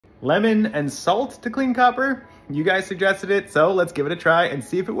lemon and salt to clean copper. You guys suggested it, so let's give it a try and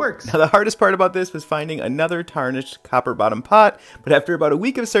see if it works. Now, the hardest part about this was finding another tarnished copper bottom pot, but after about a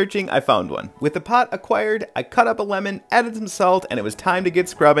week of searching, I found one. With the pot acquired, I cut up a lemon, added some salt, and it was time to get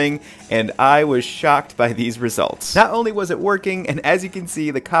scrubbing, and I was shocked by these results. Not only was it working, and as you can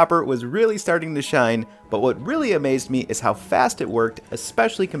see, the copper was really starting to shine, but what really amazed me is how fast it worked,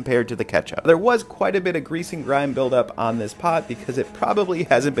 especially compared to the ketchup. There was quite a bit of grease and grime buildup on this pot because it probably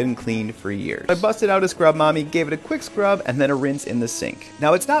hasn't been cleaned for years. I busted out a Scrub Mommy, gave it a quick scrub, and then a rinse in the sink.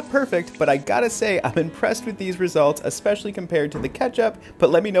 Now, it's not perfect, but I gotta say I'm impressed with these results, especially compared to the ketchup, but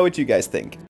let me know what you guys think.